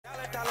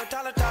Dollar.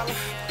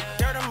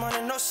 Dirt and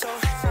money, no soul.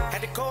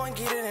 Had to go and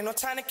get it, ain't no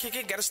time to kick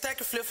it. Got a stack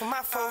to flip for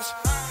my foes.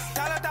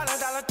 Dollar.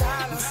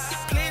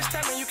 Please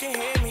tell me you can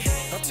hear me.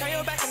 Don't turn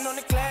your back and don't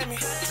neglect me.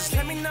 Just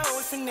let me know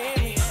if you need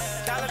me.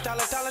 Dollar.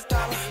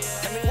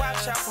 Let me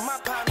watch out for my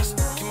partners.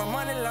 Keep my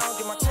money long,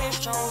 get my team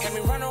strong. Let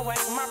me run away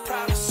from my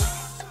problems.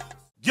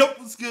 Yo,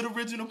 what's good,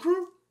 original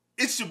crew?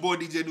 It's your boy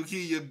DJ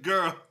Nuki, your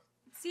girl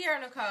Sierra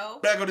Nicole.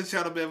 back on the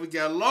channel, man. We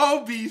got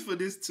Long Beach for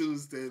this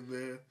Tuesday,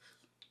 man.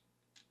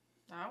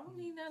 I don't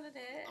need none of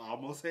that. I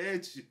almost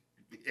had you.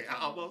 Yeah,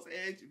 I almost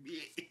had you,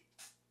 man.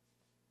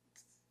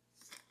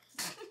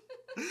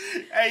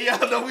 Hey,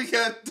 y'all know we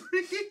got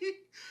three.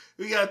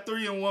 We got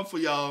 3 and 1 for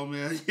y'all,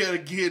 man. Yet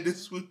again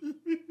this week.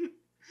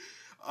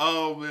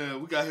 Oh,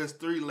 man. We got his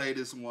 3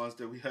 latest ones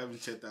that we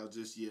haven't checked out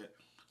just yet.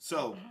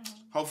 So,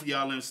 hopefully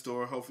y'all in the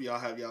store. Hopefully y'all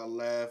have y'all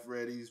laugh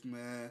readies,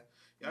 man.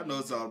 Y'all know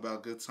it's all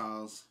about good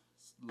times,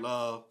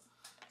 love,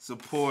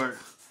 support.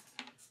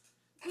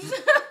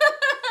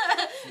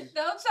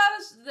 Don't try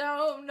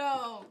to,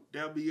 no.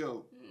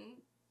 W.O.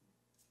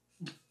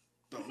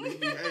 Don't leave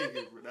me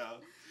hanging for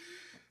now.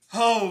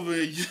 Oh,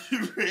 man,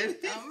 you ready?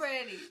 I'm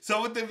ready.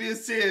 So, with that being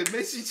said,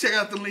 make sure you check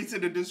out the links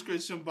in the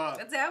description box.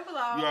 It's down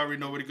below. You already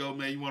know where to go,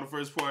 man. You want the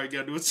first part, you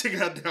got to do it. Check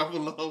it out down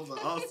below.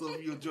 But also,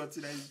 if you enjoyed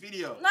today's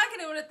video. Knocking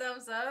it with a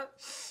thumbs up.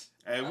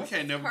 Hey, we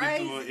can't never get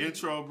through an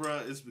intro,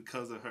 bro. It's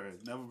because of her.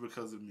 Never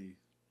because of me.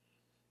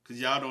 Because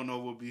y'all don't know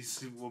what we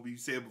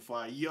said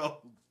before. Yo.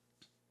 All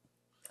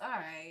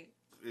right.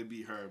 It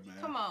be her,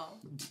 man. Come on.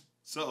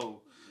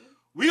 So,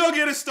 we gonna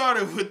get it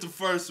started with the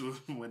first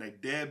one. When a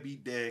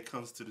deadbeat dad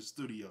comes to the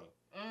studio.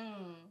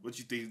 What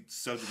you think the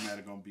subject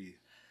matter gonna be?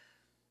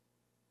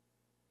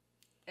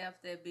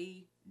 F that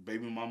B.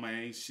 Baby mama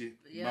ain't shit.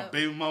 Yep. My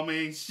baby mama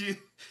ain't shit.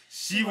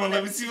 She won't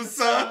let me see what's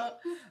up.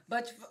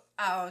 But you,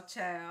 oh,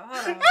 child.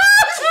 Hold on.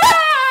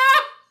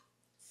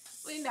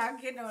 We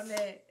not getting on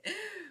that.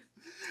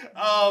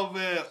 Oh,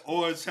 man.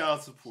 Or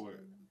child support.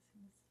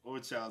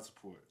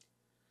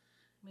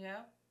 Yeah.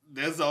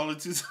 That's the only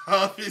 2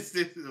 topics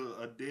that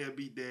a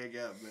deadbeat dad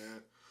got,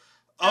 man.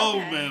 Oh,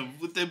 Okay. man.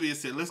 With that being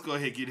said, let's go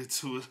ahead and get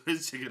into it.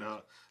 Let's check it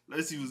out.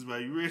 Let's see what's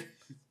about. You ready?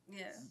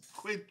 Yeah.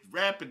 Quit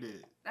rapping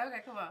it.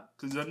 Okay, come on.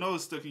 Because I know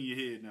it's stuck in your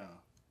head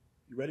now.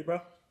 You ready, bro?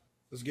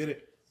 Let's get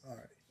it. All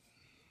right.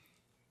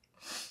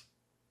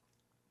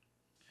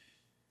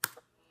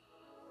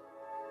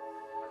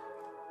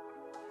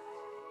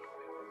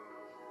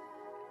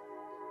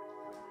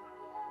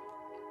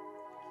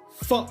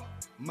 Fuck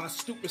my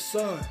stupid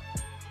son.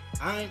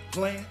 I ain't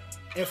playing.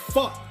 And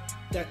fuck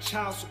that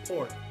child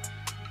support.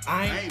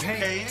 I ain't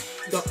paying.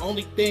 The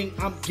only thing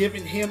I'm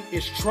giving him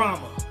is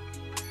trauma.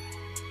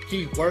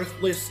 He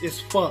worthless as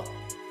fuck,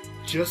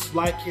 just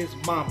like his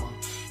mama.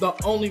 The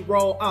only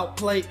role I'll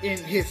play in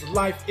his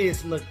life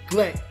is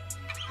neglect.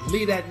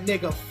 Leave that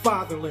nigga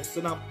fatherless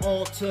and I'm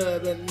on to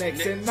the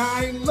next. And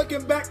I ain't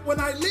looking back when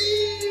I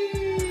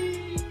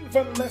leave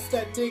unless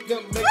that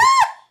nigga make it.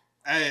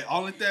 Hey,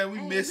 only thing we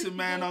missing,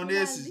 man, on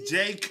this is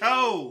J.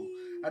 Cole.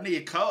 I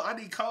need Cole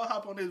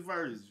hop on this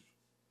verse.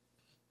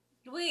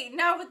 Wait,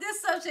 now with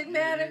this subject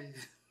matter.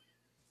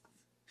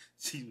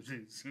 She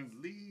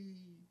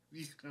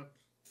leave.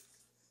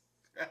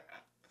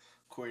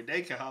 Corey,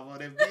 they can hop on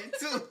that beat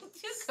too.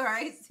 You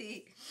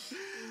crazy.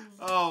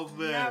 Oh,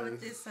 man. Now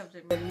with this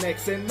subject matter.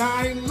 Next, and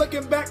I ain't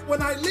looking back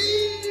when I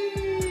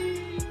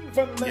leave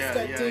unless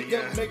that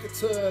nigga make it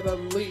to the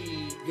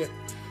league.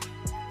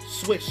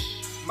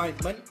 Swish, my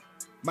money,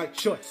 my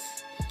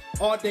choice.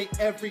 All day,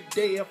 every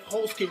day, if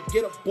hoes can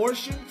get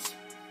abortions,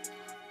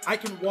 I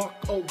can walk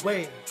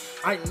away.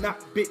 I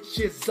knock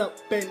bitches up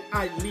and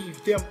I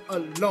leave them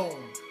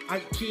alone.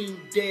 I'm king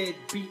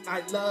deadbeat.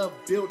 I love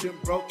building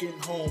broken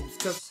homes.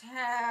 Cause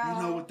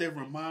you know what they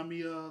remind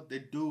me of?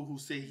 That dude who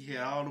said he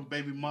had all them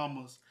baby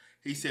mamas.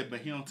 He said,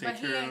 but he don't take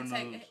care of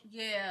them.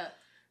 Yeah.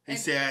 He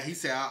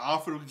said, I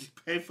offered to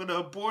pay for the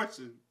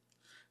abortion.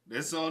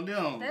 That's on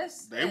them.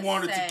 They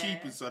wanted to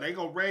keep it, so they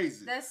gonna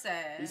raise it. That's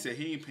sad. He said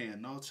he ain't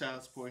paying no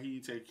child support. He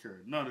ain't take care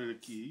of none of the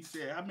kids. He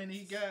said, how many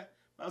he got?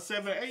 About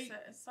 7, 8?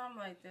 Something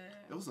like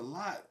that. It was a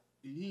lot.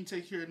 He ain't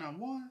take care of not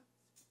one.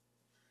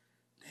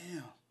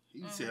 Damn.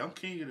 He said, I'm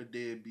king of the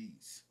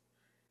deadbeats.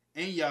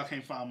 And y'all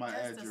can't find my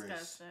address. That's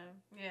disgusting.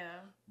 Yeah.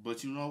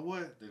 But you know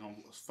what? They're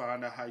going to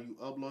find out how you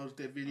uploaded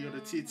that video to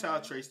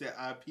TikTok, trace that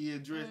IP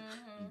address.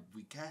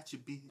 We got you,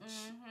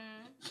 bitch.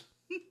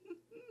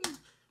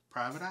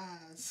 Private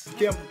eyes.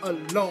 Them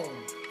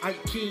alone. I'm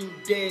king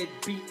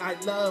deadbeat. I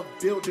love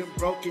building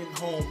broken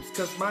homes.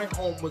 Cause my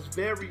home was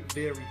very,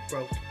 very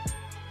broken.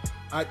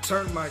 I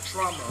turned my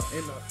trauma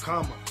into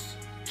commas.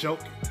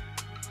 Joking.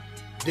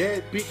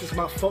 Deadbeat cause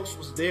my folks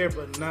was there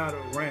but not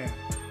around.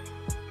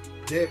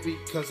 Deadbeat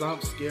cause I'm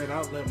scared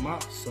I'll let my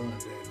son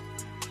down.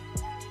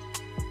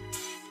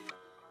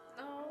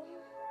 No.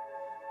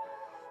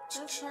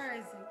 That's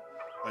crazy.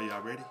 Are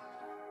y'all ready?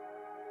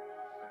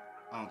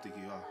 I don't think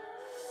you are.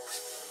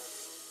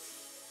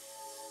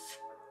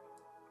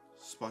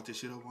 Spark this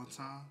shit up one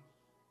time.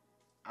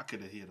 I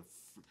could have hit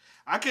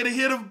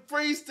a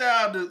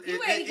freestyle to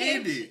You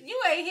end it.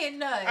 You ain't hit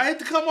nothing. I had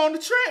to come on the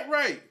track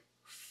right.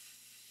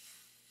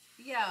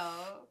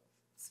 Yo,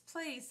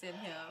 please send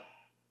help.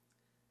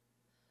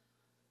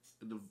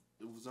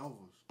 It was over.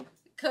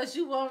 Cause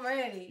you weren't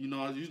ready. You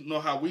know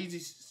how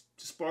Weezy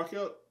spark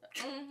up?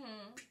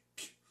 Mm-hmm.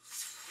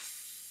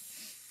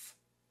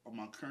 On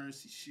my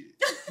Currency shit.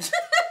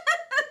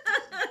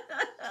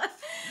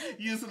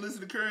 You used to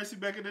listen to Currency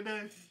back in the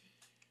day?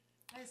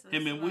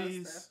 Him and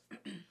Weez.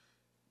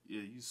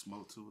 Yeah, you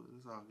smoke to it.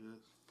 It's all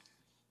good.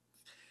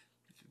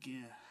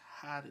 Again,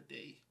 high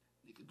today.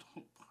 Nigga,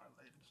 don't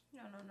parlay this. You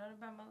don't know nothing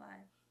about my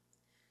life.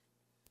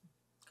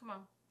 Come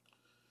on.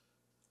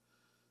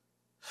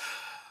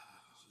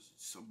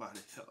 Somebody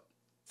help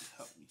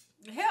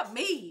me. Help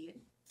me.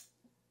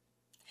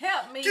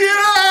 Help me. Get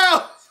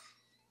out!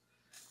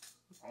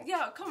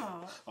 Yo, come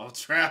on. I'm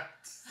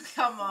trapped.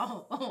 Come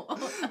on.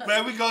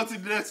 Man, we go to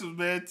the next one,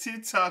 man.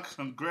 TikTok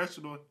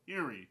congressional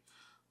hearing.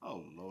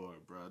 Oh,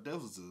 Lord, bro.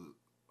 That was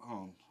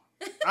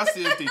I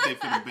still think they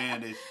finna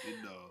ban that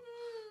shit, though.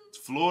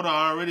 Florida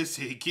already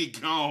said,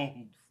 get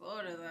gone.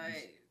 Florida,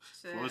 like,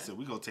 shit. Florida said,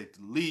 we gonna take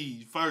the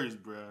lead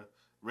first, bro.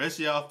 Rest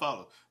of y'all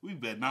follow. We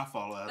better not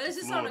follow after Florida. But it's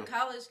just on the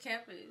college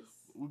campus.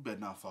 We better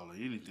not follow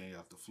anything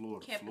after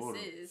Florida.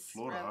 Campuses,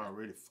 Florida rather.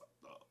 already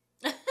fucked up.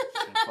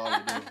 Can't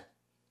follow them.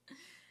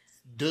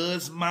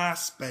 Does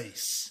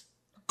MySpace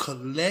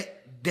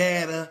collect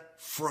data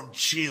from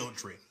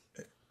children?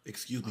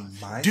 Excuse me,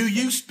 Mike. Do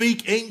you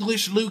speak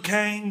English,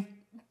 Lucane?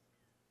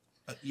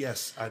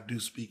 Yes, I do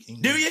speak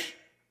English. Do you?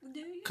 Do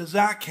you? Because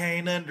I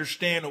can't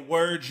understand the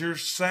words you're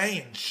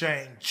saying,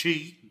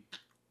 Shang-Chi.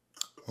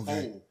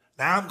 Okay. Oh.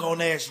 Now I'm going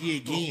to ask you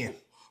again.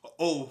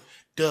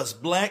 Does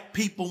Black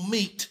People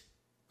Meet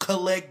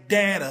collect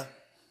data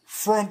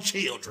from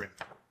children?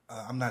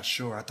 I'm not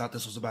sure. I thought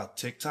this was about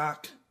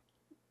TikTok.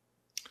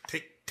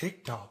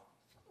 TikTok?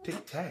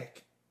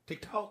 TikTok?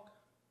 TikTok?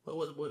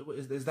 What,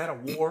 is that a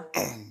war?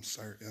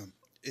 Sir,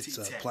 it's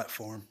a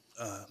platform.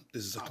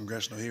 This is a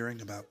congressional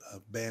hearing about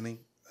banning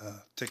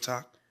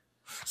TikTok.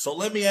 So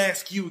let me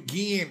ask you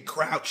again,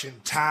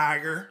 Crouching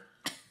Tiger.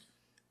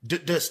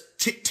 Does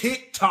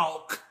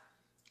TikTok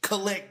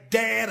collect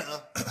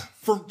data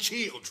from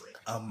children?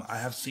 I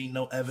have seen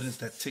no evidence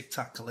that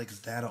TikTok collects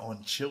data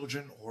on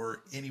children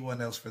or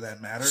anyone else for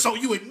that matter. So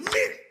you admit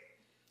it?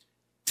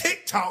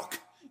 TikTok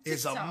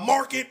is a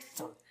market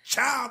for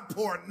child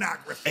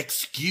pornography.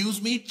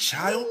 Excuse me,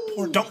 child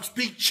porn? Don't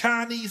speak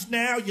Chinese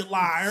now, you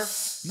liar.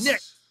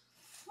 Next.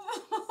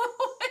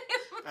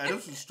 Hey,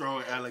 those some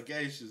strong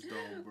allegations,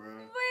 though, bro. Wait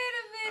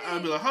a minute.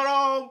 I'd be like, hold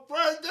on,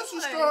 bro. There's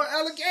some strong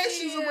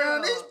allegations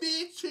around this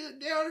bitch here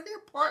down here,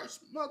 parts,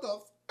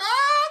 motherfucker.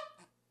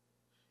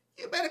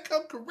 You better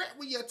come correct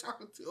when you're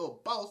talking to a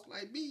boss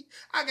like me.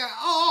 I got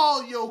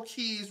all your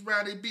kids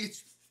around this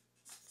bitch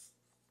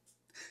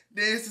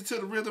dancing to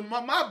the rhythm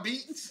of my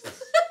beats.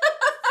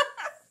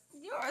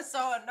 You are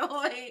so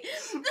annoying.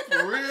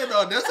 For real,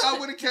 though. That's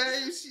how it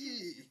came.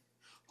 Shit.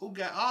 Who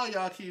got all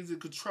y'all kids in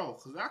control?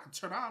 Because I can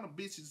turn all the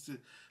bitches to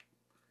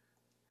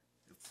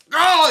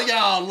all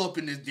y'all up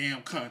in this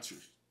damn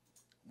country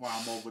while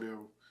I'm over there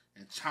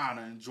in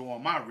China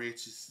enjoying my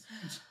riches.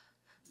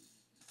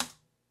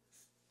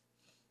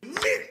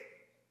 Admit it.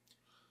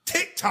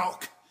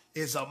 TikTok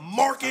is a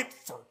market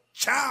for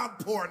child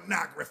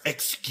pornography.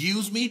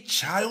 Excuse me,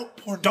 child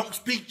porn? Don't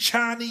speak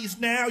Chinese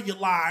now, you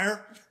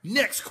liar.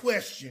 Next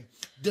question.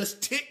 Does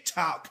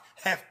TikTok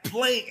have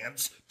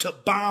plans to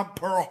bomb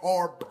Pearl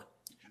Harbor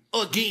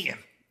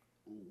again?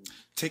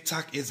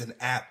 TikTok is an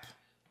app,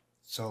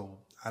 so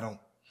I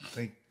don't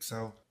think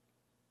so.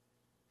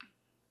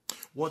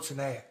 What's an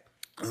app?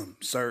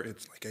 Sir,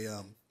 it's like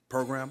a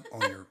program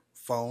on your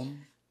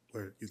phone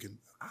where you can...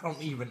 I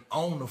don't even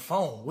own the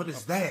phone. What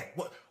is that?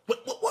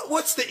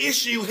 What's the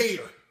issue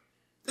here?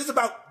 This is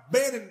about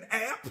banning an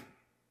app?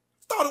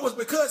 Thought it was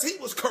because he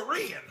was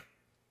Korean.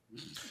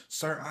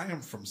 Sir, I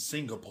am from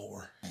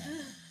Singapore.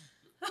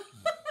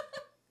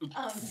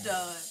 I'm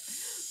done.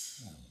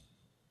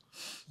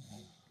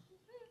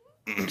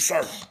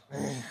 Sir,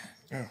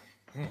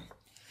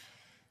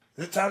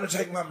 it's time to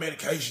take my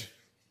medication.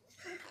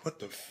 What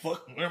the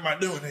fuck? What am I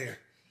doing here?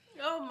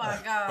 Oh my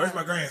God. Where's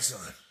my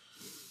grandson?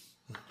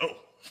 Oh,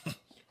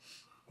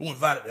 who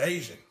invited the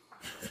Asian?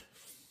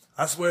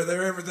 I swear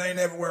they're everything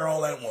everywhere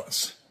all at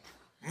once.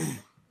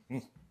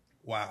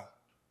 Wow.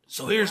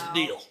 So here's the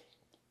deal.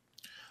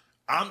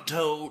 I'm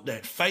told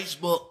that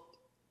Facebook,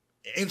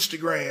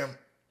 Instagram,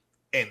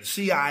 and the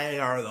CIA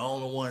are the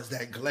only ones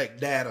that can collect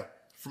data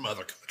from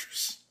other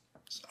countries.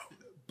 So,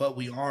 but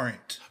we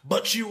aren't.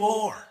 But you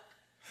are.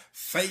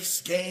 Face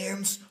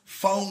scans,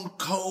 phone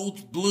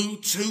codes,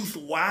 Bluetooth,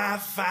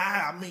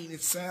 Wi-Fi. I mean,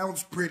 it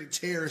sounds pretty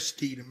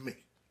terroristy to me.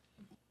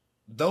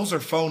 Those are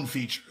phone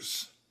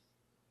features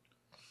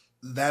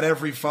that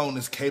every phone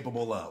is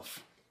capable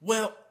of.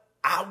 Well,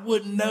 I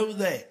wouldn't know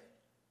that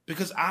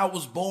because I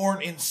was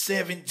born in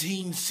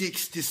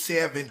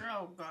 1767.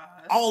 Oh God.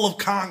 All of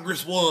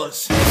Congress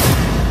was.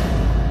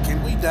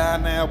 Can we die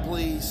now,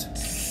 please?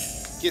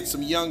 Get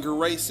some younger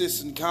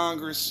racists in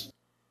Congress.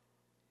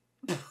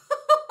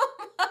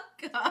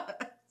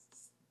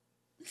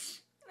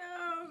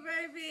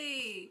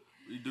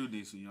 do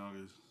need some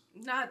youngins.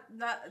 Not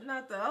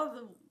the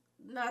other,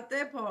 not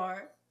that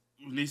part.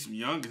 We need some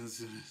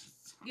youngins.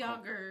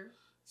 Younger.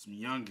 Some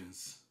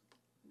youngins.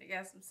 They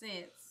got some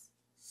sense.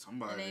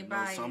 Somebody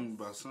knows something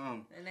about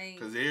something.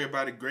 Because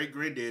everybody great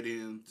granddaddy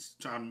is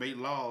trying to make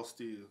laws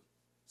still.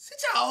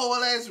 Sit your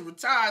whole ass and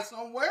retire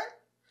somewhere.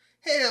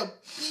 Hell,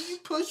 you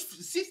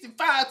pushed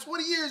 65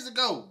 20 years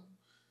ago.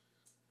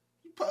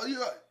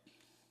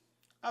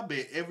 I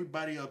bet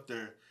everybody up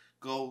there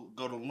go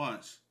to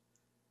lunch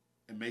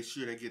and make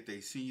sure they get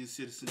their senior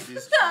citizen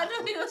discount. I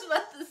knew he was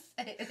about to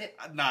say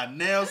that. Nah,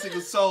 now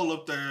single soul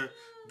up there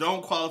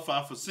don't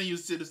qualify for senior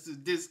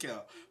citizen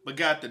discount, but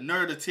got the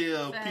nerve to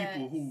tell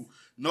people who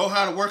know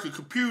how to work a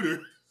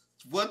computer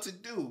what to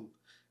do.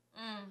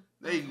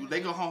 They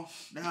go home.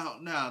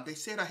 Now they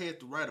said I had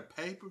to write a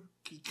paper.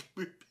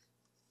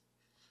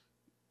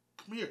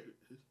 Come here.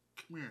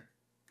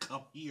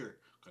 I'm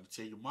gonna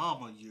tell your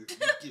mama you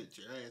get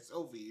your ass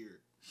over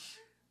here.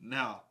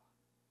 Now,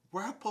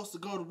 where I'm supposed to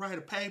go to write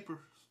a paper?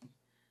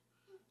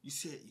 You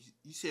said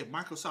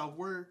Microsoft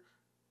Word.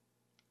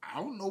 I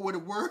don't know what a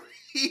word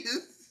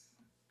is.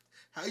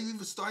 How you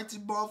even start this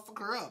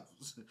motherfucker up?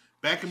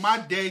 Back in my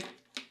day,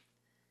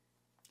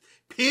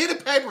 pen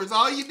and paper is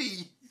all you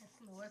need.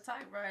 What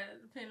typewriter,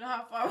 depending on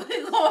how far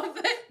we going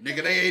back.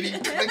 Nigga, they ain't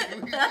even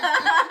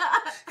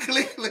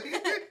click.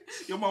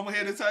 Your mama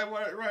had a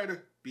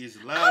typewriter. Be as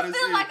loud as I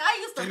feel like I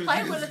used to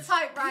play with a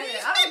typewriter.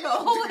 I don't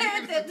know who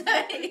had that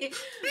thing.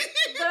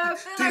 But I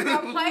feel like I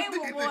played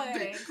with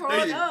one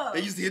growing up.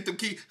 They used to hit them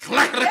keys.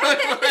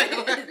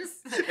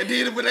 And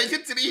then when they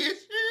get to the end,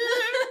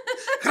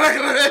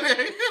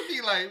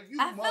 be like,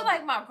 I feel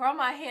like my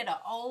grandma had an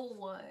old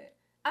one.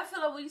 I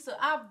feel like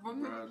I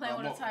remember playing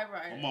with a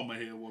typewriter. My mama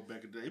had one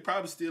back in the day. It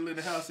probably still in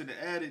the house in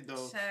the attic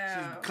though.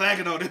 Child. She's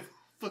clacking on it.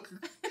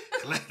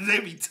 They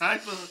be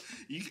typing.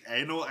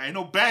 Ain't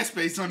no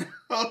backspace on the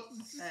house.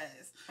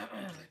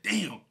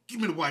 Damn, give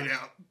me the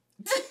whiteout.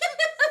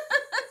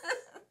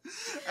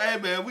 Hey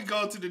man, we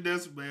go to the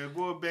next one, man.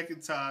 Going back in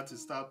time to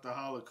stop the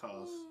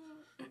Holocaust.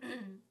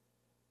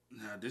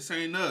 Now this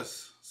ain't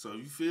us, so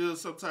you feel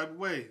some type of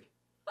way.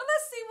 Well,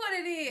 let's see what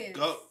it is.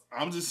 Go.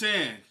 I'm just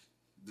saying.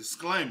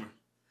 Disclaimer.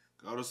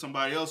 Go to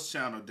somebody else's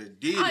channel that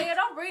did it. Oh yeah,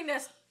 don't bring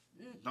that.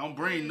 Don't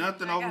bring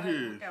nothing over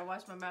here. I gotta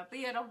watch my mouth. But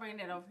yeah, don't bring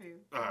that over here.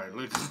 All right,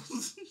 look.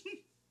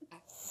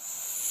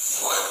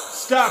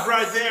 Stop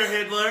right there,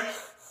 Hitler.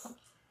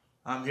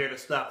 I'm here to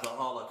stop the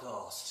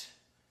Holocaust.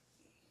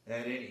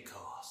 At any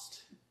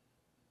cost.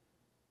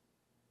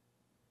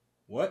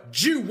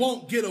 What? You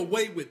won't get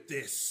away with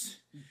this.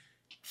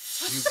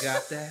 You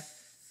got that?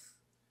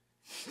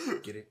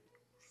 Get it?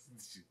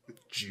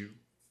 Jew.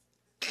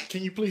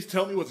 Can you please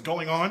tell me what's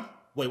going on?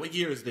 Wait, what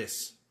year is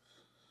this?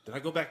 Did I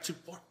go back too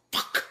far?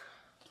 Fuck!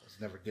 I was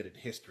never good at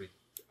history.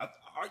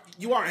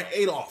 You are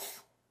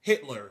Adolf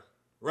Hitler,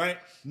 right?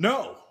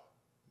 No.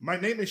 My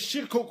name is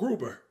Schirko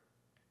Gruber.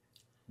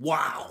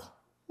 Wow.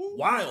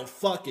 Wild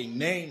fucking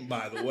name,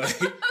 by the way.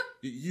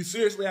 You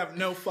seriously have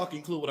no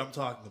fucking clue what I'm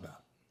talking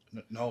about.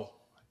 No,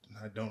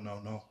 I don't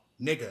know, no.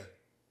 Nigga,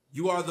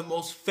 you are the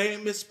most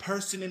famous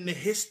person in the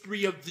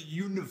history of the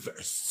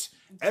universe.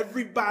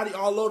 Everybody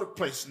all over the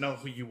place know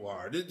who you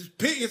are.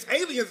 It's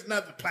aliens and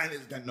other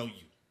planets that know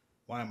you.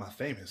 Why am I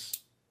famous?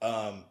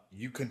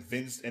 You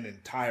convinced an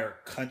entire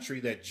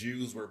country that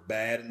Jews were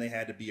bad and they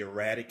had to be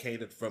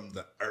eradicated from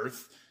the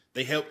earth.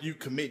 They helped you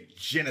commit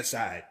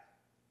genocide.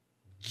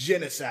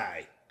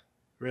 Genocide.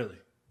 Really?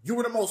 You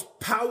were the most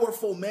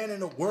powerful man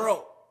in the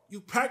world. You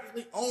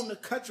practically own the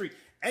country.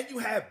 And you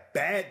have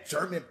bad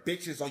German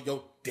bitches on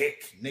your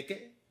dick, nigga.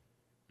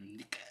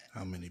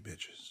 How many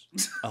bitches?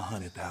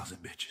 100,000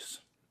 bitches.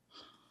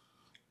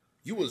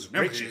 You was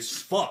Never rich did. as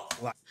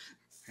fuck. Like,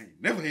 I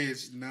ain't never had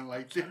nothing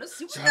like that. Let's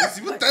see what Trying to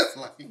see what that's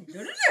like.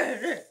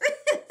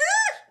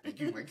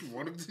 Make you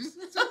want to do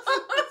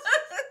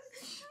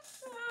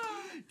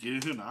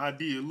Give him the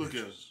idea. Look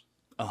at us.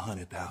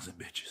 100,000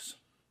 bitches.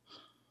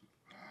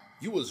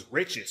 You was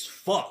rich as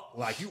fuck.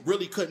 Like, you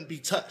really couldn't be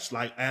touched,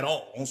 like, at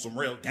all on some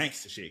real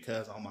gangster shit,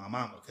 cuz, on my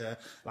mama, cuz.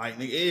 Like,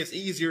 nigga, it's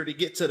easier to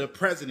get to the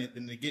president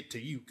than to get to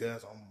you,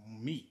 cuz,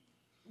 on me.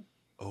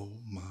 Oh,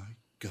 my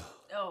God.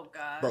 Oh,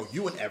 God. Bro,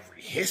 you in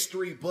every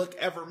history book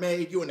ever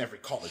made. You in every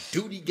Call of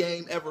Duty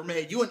game ever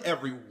made. You in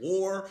every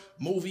war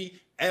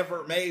movie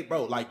ever made.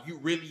 Bro, like, you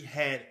really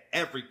had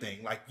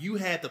everything. Like, you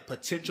had the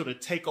potential to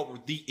take over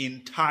the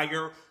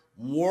entire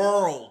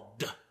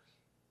world.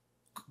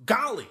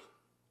 Golly.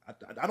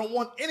 I don't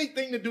want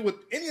anything to do with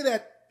any of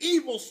that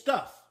evil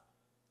stuff.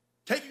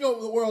 Taking over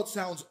the world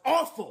sounds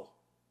awful.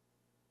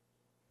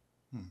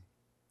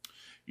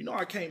 You know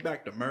I came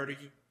back to murder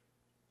you,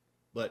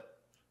 but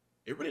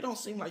it really don't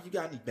seem like you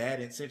got any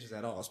bad intentions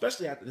at all,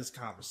 especially after this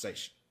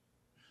conversation.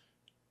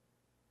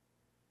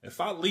 If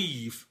I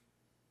leave,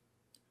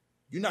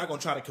 you're not going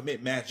to try to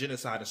commit mass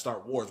genocide and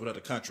start wars with other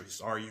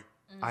countries, are you?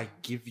 I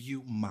give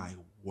you my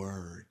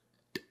word.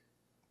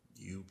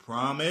 You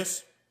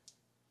promise?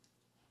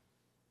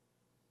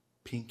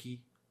 Pinky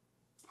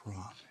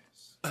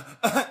promise.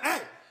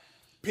 Hey!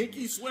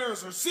 Pinky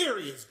swears are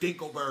serious,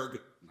 Dinkelberg.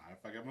 Nah,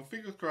 if I I got my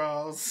fingers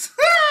crossed.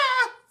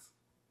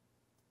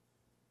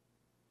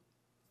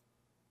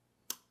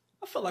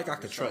 I feel like I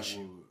could trust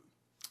you.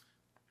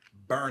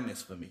 Burn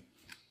this for me.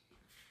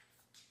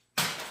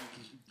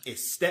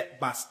 It's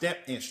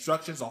step-by-step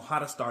instructions on how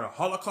to start a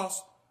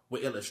Holocaust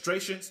with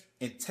illustrations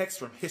and text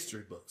from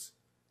history books.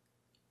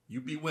 You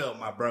be well,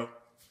 my bro.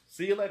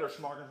 See you later,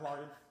 Smartin.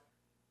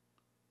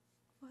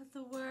 What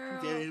the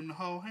world? Gave him the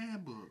whole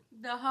handbook.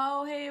 The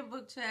whole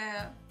handbook,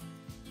 child.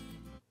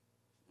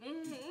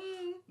 Mm-hmm.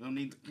 You don't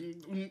need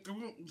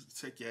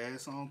to take your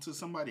ass on to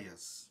somebody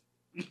else.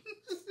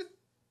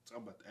 Talk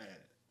about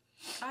that.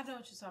 I know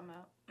what you're talking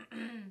about.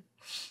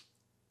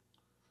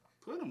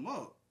 Put him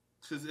up.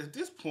 Because at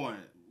this point,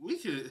 we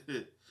could...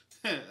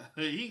 he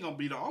ain't going to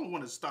be the only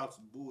one that stops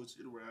the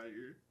bullshit around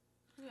here.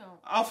 Yeah.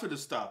 I'm finna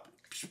stop it.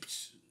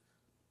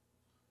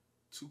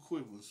 2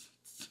 quick ones.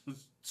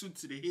 2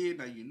 to the head.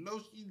 Now you know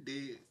she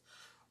dead.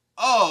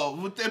 Oh,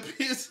 with that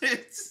being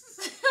said...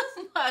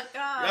 Oh my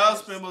God. Y'all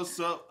spend most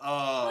up.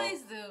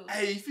 Please do.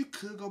 Hey, if you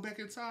could go back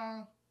in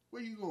time,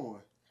 where you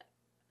going?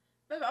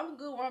 Baby, I'm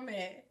good where I'm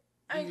at.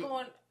 I ain't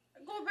going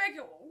back in...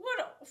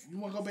 What? You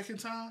want to go back in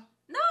time?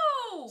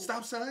 No.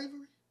 Stop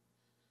slavery?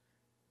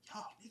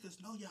 Y'all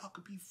niggas know y'all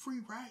could be free,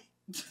 right?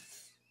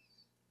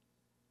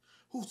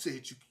 Who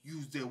said you could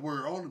use that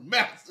word on the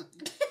mouth?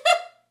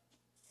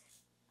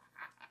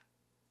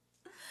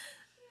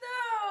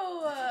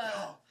 No.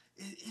 Y'all,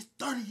 it's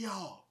 30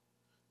 y'all.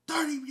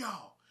 30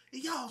 y'all.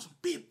 And y'all some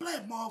big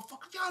black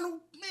motherfuckers. Y'all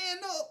don't man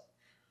up.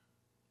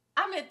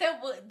 I mean,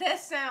 that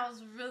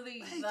sounds really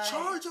Hey, like...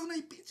 charge on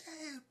they bitch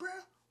ass, bro.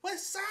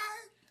 West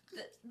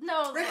side?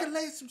 No.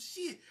 Regulate some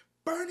shit.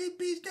 Burn this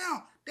bitch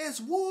down. That's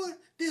wood,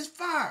 this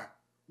fire.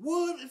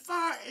 Wood and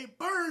fire, it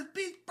burns,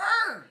 bitch,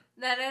 burn.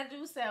 Now, that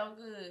do sound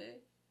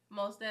good.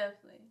 Most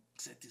definitely.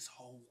 Set this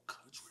whole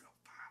country on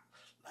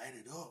fire. Light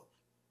it up.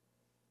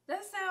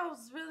 That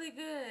sounds really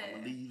good. I'm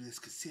gonna leave you this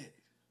cassette.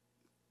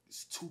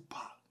 It's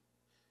Tupac.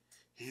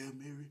 Hail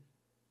Mary,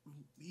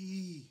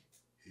 me.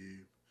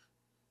 Hail,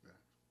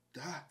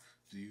 die.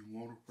 Do you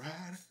want to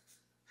ride?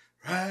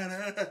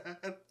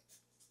 Ride.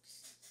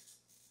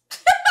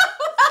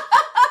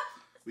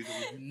 We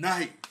gonna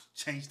unite.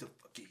 Change the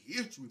fucking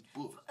history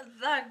book.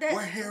 Like that.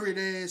 Where Harriet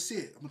ass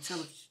at? I'm gonna tell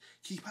her,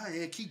 keep her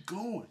ass, keep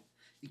going.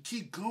 And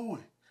keep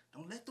going.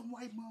 Don't let the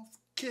white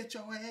motherfucker catch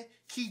your ass.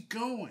 Keep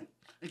going.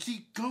 And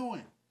keep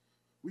going.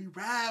 We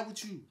ride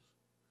with you.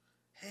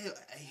 Hell,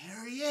 hey,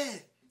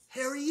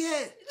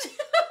 Harriet.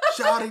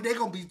 Shawty, they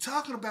gonna be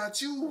talking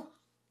about you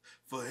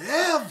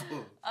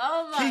forever.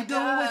 Oh my God. Keep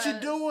doing what you're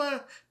doing.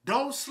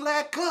 Don't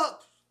slack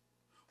up.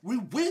 We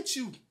with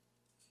you.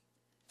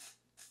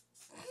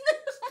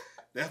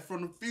 That's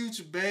from the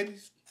future, baby.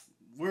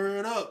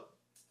 Word up.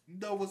 You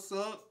know what's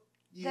up.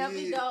 Yeah.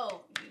 That'll be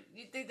dope.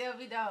 You think that'll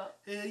be dope?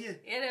 Hell yeah.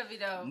 Yeah, that'll be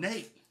dope.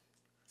 Nate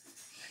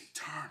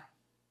Turner.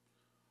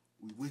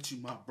 We with you,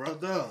 my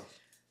brother.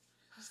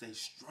 Stay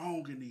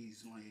strong in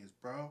these lands,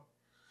 bro.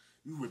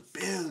 You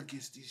rebel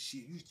against this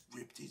shit. You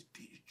rip this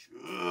bitch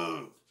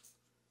up.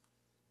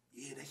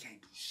 Yeah, they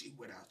can't do shit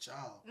without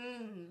y'all.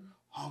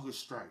 Hunger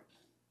strike.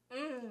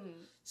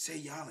 Say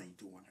y'all ain't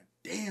doing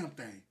a damn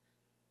thing.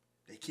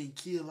 They can't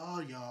kill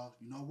all y'all.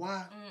 You know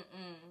why?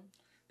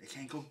 They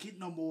can't go get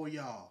no more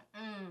y'all.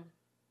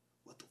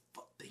 What the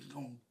fuck they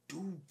gonna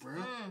do,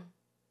 bro?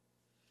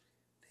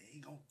 They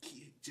ain't gonna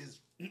kill.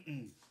 Just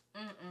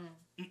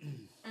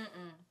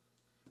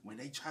When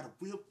they try to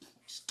whip,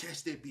 just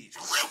catch that bitch.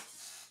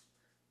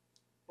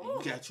 And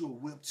you got you a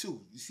whip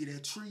too. You see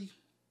that tree?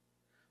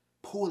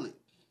 Pull it.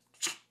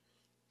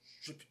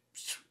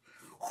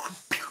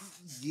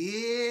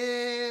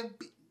 Yeah.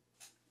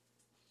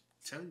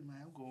 Tell you,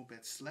 man, I'm going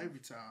back to slavery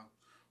time.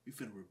 We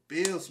finna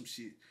rebel some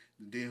shit.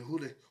 And then who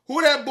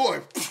that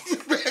boy?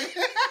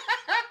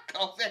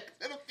 Go back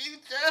to the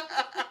future.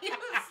 You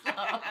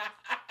slow.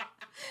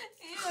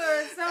 You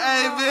are so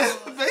Hey, wrong.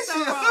 man, So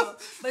wrong.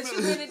 But you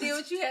really did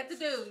what you had to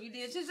do. You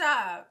did your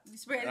job. You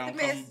spread the I'm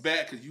message. coming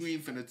back because you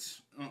ain't finna.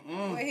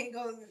 Well, he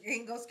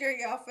ain't gonna scare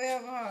y'all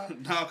forever, huh?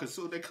 Nah, cause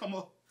soon they come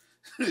up.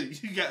 you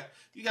still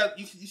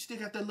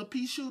got that little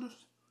pea shooter.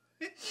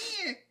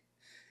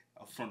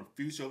 I'm from the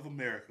future of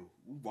America.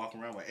 We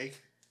walking around with AK.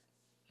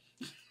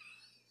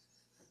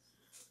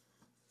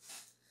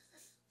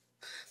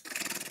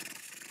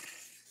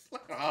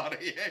 Look at all the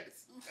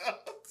ass.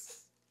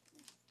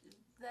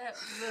 That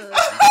look.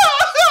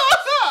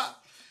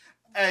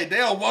 Hey, they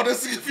don't want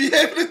us to be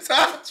able to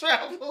time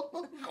travel.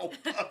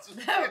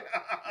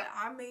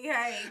 I mean,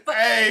 hey, but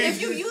Hey.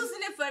 if you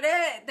using it for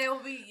that, they will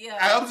be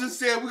I was just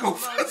saying we gonna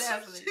most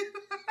definitely,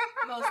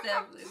 most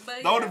definitely.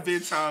 But Don't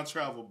invent time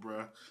travel,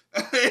 bro.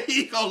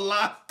 He gonna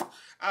lie.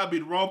 I'll be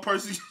the wrong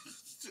person.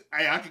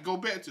 Hey, I could go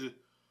back to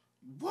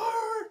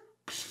word.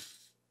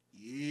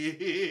 Yeah.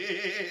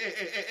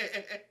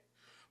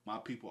 My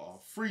people are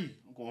free.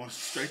 I'm going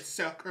straight to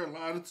South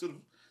Carolina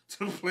to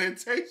the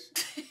plantation.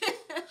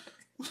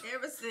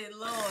 Ever since,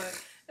 Lord,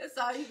 that's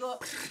all you go.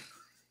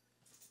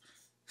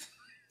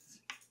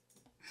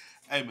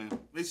 Hey, man,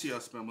 make sure y'all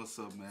spam us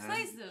up, man.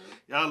 Please do.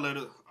 Y'all let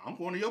us. I'm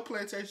going to your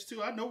plantation,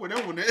 too. I know where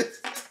that one is.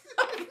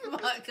 Oh,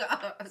 my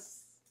gosh.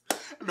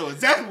 I know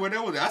exactly where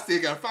that one is. I still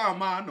got to find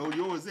mine. I know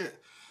yours is.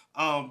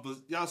 But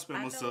y'all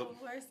spam us up.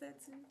 Where's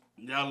that too?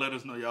 Y'all let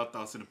us know y'all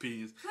thoughts and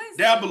opinions. Please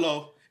down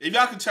below. If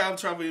y'all can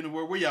travel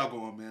anywhere, where y'all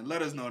going, man?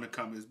 Let us know in the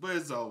comments. But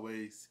as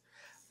always,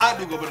 I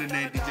do go by the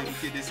name DJ the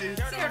Kid. This is.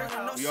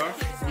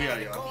 We are,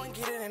 y'all. Go and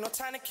get it. Ain't no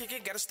time to kick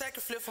it. Got a stack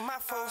of flip for my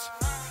foes.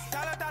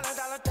 Dollar, dollar,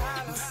 dollar,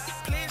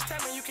 dollar.